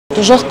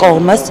ուժեղ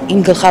կողմս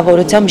ին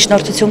գլխավորության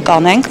միջնորդություն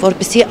կանենք,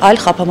 որպեսզի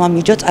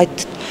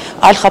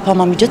այլ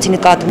խափամամիջոցի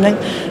նկատի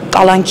ունենք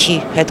կալանքի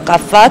հետ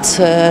կապված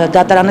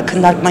դատարանը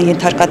քննարկման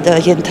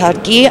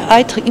ենթարկի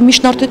այդ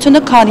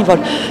միջնորդությունը, քանի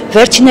որ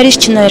վերջիներիս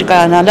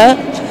չներկայանալը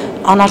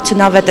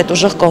անարդյունավետ է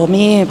ուժեղ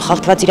կողմի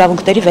խախտված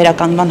իրավունքների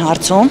վերականգնման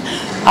հարցում,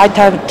 այդ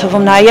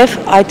թվում նաև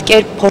այդ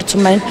կերպ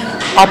փորձում են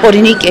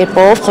ապօրինի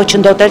կերպով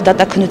խոչընդոտել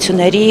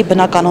դատաքննությունների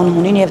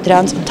բնականոնին եւ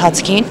դրանց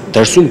ընթացքին։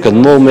 Դրսում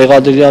գտնվող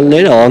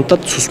մեղադրյալները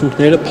անդադ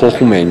ցուցմունքները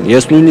փոխում են։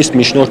 Ես նույնիսկ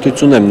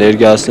միջնորդություն եմ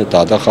ներկայացնել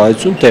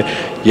դատախազություն, թե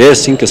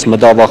ես ինքս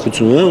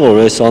մտավախություն ունեմ,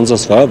 որ այս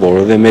անձանց վրա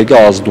որևէ մեկը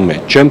ազդում է։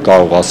 Չեմ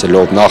կարող ասել,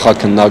 ով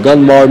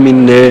նախաքննական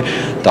մարմինն է,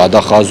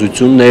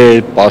 դատախազությունն է,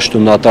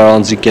 պաշտոնատար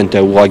անձիկ են,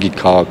 թե ուղղակի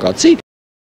քաղաքացի,